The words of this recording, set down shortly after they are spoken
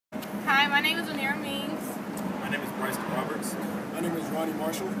my name is Amirah. My name is Bryston Roberts. My name is Ronnie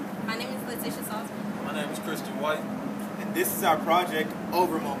Marshall. My name is LaTisha Salsman. My name is Christian White. And this is our project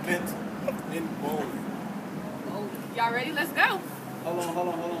over momentum In bowling. Y'all ready? Let's go. Hold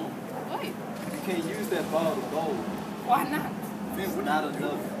on. What? You can't use that ball to bowl. Why not? It's not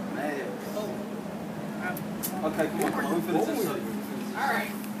enough mass. Okay, come on. We finna just show you. All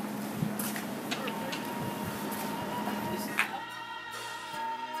right.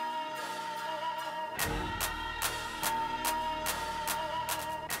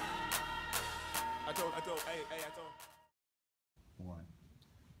 I told. One.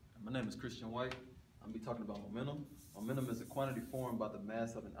 My name is Christian White. I'm going to be talking about momentum. Momentum is a quantity formed by the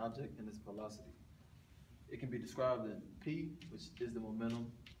mass of an object and its velocity. It can be described in P, which is the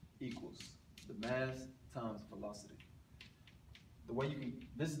momentum, equals the mass times velocity.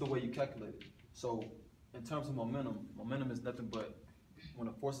 This is the way you calculate it. So in terms of momentum is nothing but when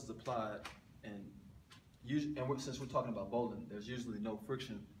a force is applied, and since we're talking about bowling, there's usually no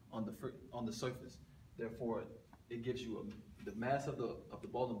friction on the surface. Therefore, it gives you the mass of the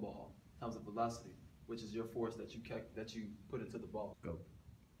bowling ball times the velocity, which is your force that you put into the ball. Go.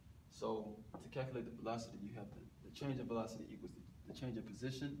 So to calculate the velocity, you have the change in velocity equals the change in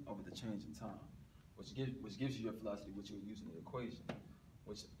position over the change in time, which gives you your velocity, which you will use in the equation,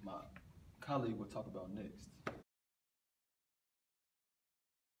 which my colleague will talk about next.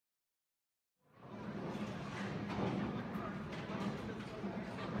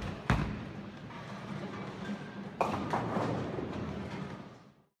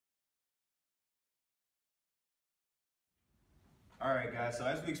 All right, guys, so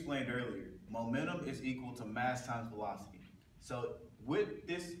as we explained earlier, momentum is equal to mass times velocity. So with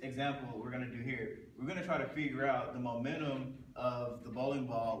this example we're gonna do here, we're gonna try to figure out the momentum of the bowling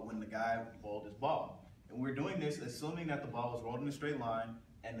ball when the guy bowled his ball. And we're doing this assuming that the ball was rolled in a straight line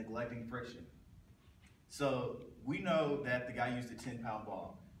and neglecting friction. So we know that the guy used a 10-pound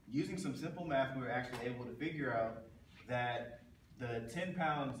ball. Using some simple math, we were actually able to figure out that the 10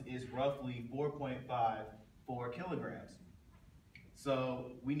 pounds is roughly 4.54 kilograms.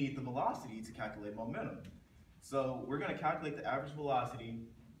 So we need the velocity to calculate momentum. So we're going to calculate the average velocity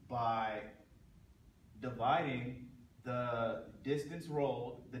by dividing the distance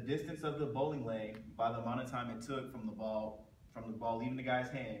rolled, the distance of the bowling lane, by the amount of time it took from the ball leaving the guy's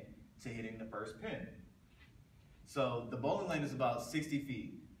hand to hitting the first pin. So the bowling lane is about 60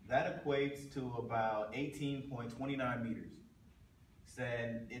 feet. That equates to about 18.29 meters.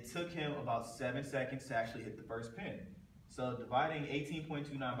 Then it took him about 7 seconds to actually hit the first pin. So dividing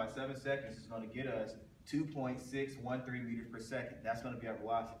 18.29 by 7 seconds is going to get us 2.613 meters per second. That's going to be our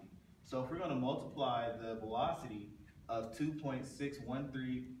velocity. So if we're going to multiply the velocity of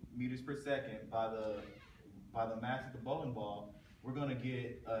 2.613 meters per second by the mass of the bowling ball, we're going to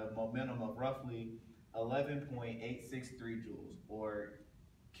get a momentum of roughly 11.863 joules, or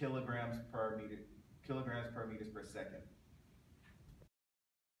kilograms per meters per second.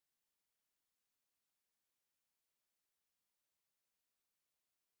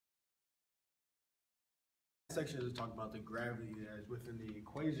 Section is talk about the gravity that is within the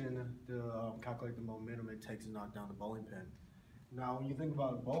equation to calculate the momentum it takes to knock down the bowling pin. Now, when you think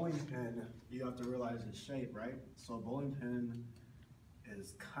about a bowling pin, you have to realize its shape, right? So a bowling pin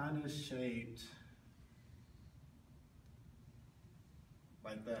is kind of shaped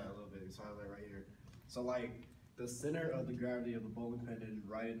like that a little bit. So I have that right here. So like the center of the gravity of the bowling pin is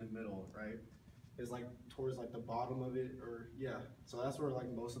right in the middle, right? It's like towards like the bottom of it, or yeah. So that's where like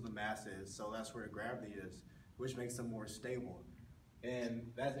most of the mass is. So that's where the gravity is, which makes them more stable.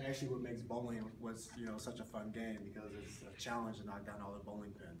 And that's actually what makes bowling such a fun game, because it's a challenge to knock down all the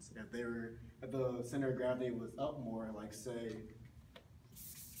bowling pins. If the center of gravity was up more, like say,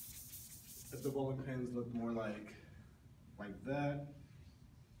 if the bowling pins looked more like that,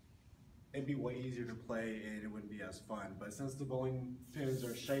 it'd be way easier to play and it wouldn't be as fun. But since the bowling pins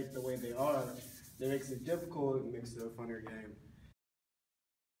are shaped the way they are, that makes it difficult, it makes it a funner game.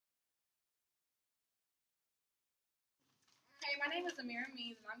 Hey, my name is Amirah, and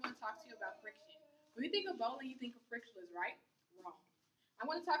I'm going to talk to you about friction. When you think of bowling, you think of frictionless, right? Wrong. I'm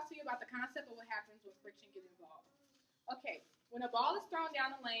going to talk to you about the concept of what happens when friction gets involved. Okay, when a ball is thrown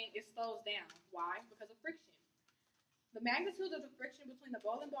down the lane, it slows down. Why? Because of friction. The magnitude of the friction between the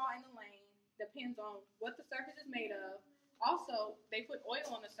bowling ball and the lane depends on what the surface is made of. Also, they put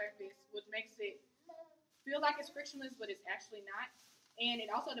oil on the surface, which makes it feel like it's frictionless, but it's actually not. And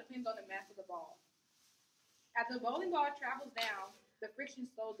it also depends on the mass of the ball. As the bowling ball travels down, the friction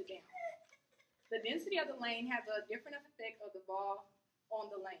slows it down. The density of the lane has a different effect of the ball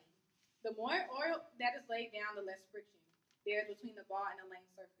on the lane. The more oil that is laid down, the less friction there is between the ball and the lane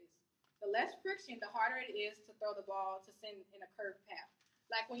surface. The less friction, the harder it is to throw the ball to send in a curved path.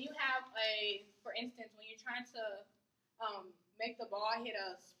 Like when you have for instance, when you're trying to make the ball hit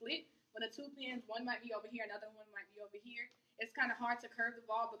a split, when the two pins, one might be over here, another one might be over here, it's kind of hard to curve the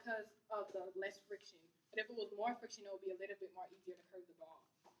ball because of the less friction. But if it was more friction, it would be a little bit more easier to curve the ball.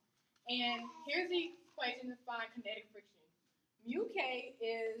 And here's the equation to find kinetic friction. Mu K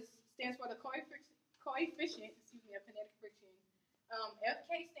stands for the coefficient of kinetic friction.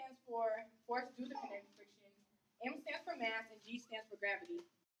 Fk stands for force due to kinetic friction. M stands for mass, and G stands for gravity.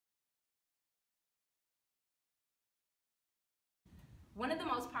 One of the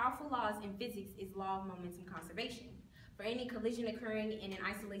most powerful laws in physics is law of momentum conservation. For any collision occurring in an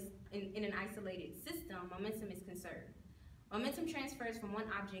isolated system, momentum is conserved. Momentum transfers from one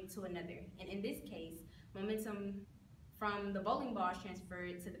object to another, and in this case, momentum from the bowling ball is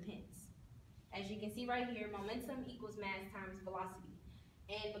transferred to the pins. As you can see right here, momentum equals mass times velocity.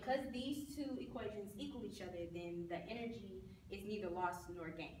 And because these two equations equal each other, then the energy is neither lost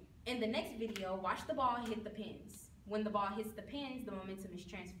nor gained. In the next video, watch the ball hit the pins. When the ball hits the pins, the momentum is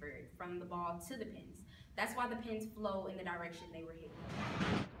transferred from the ball to the pins. That's why the pins flow in the direction they were hit.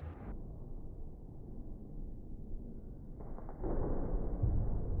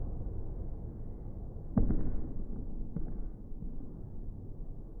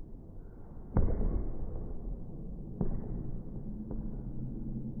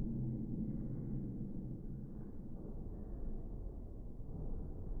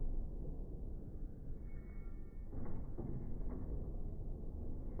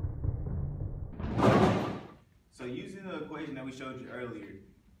 So using the equation that we showed you earlier,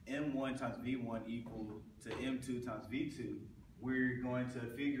 M1 times V1 equal to M2 times V2, we're going to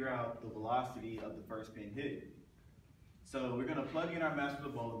figure out the velocity of the first pin hit. So we're going to plug in our mass for the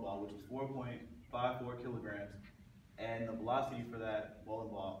bowling ball, which is 4.54 kilograms, and the velocity for that bowling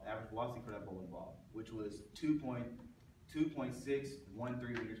ball, average velocity for that bowling ball, which was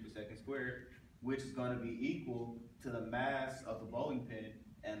 2.613 meters per second squared, which is going to be equal to the mass of the bowling pin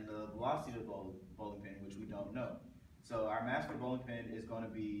and the velocity of the bowling pin, which we don't know. So our mass for the bowling pin is going to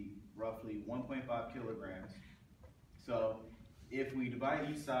be roughly 1.5 kilograms. So if we divide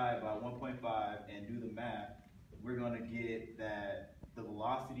each side by 1.5 and do the math, we're going to get that the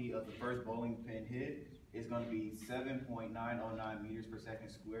velocity of the first bowling pin hit is going to be 7.909 meters per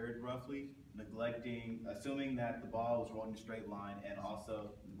second squared, roughly, assuming that the ball was rolling in a straight line and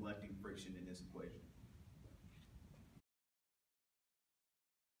also neglecting friction in this equation.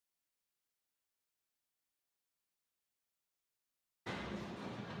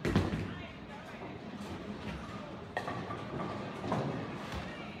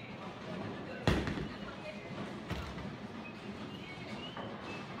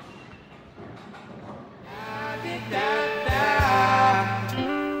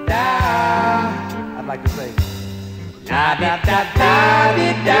 I'd like to say, da da da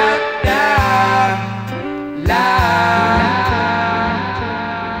da da.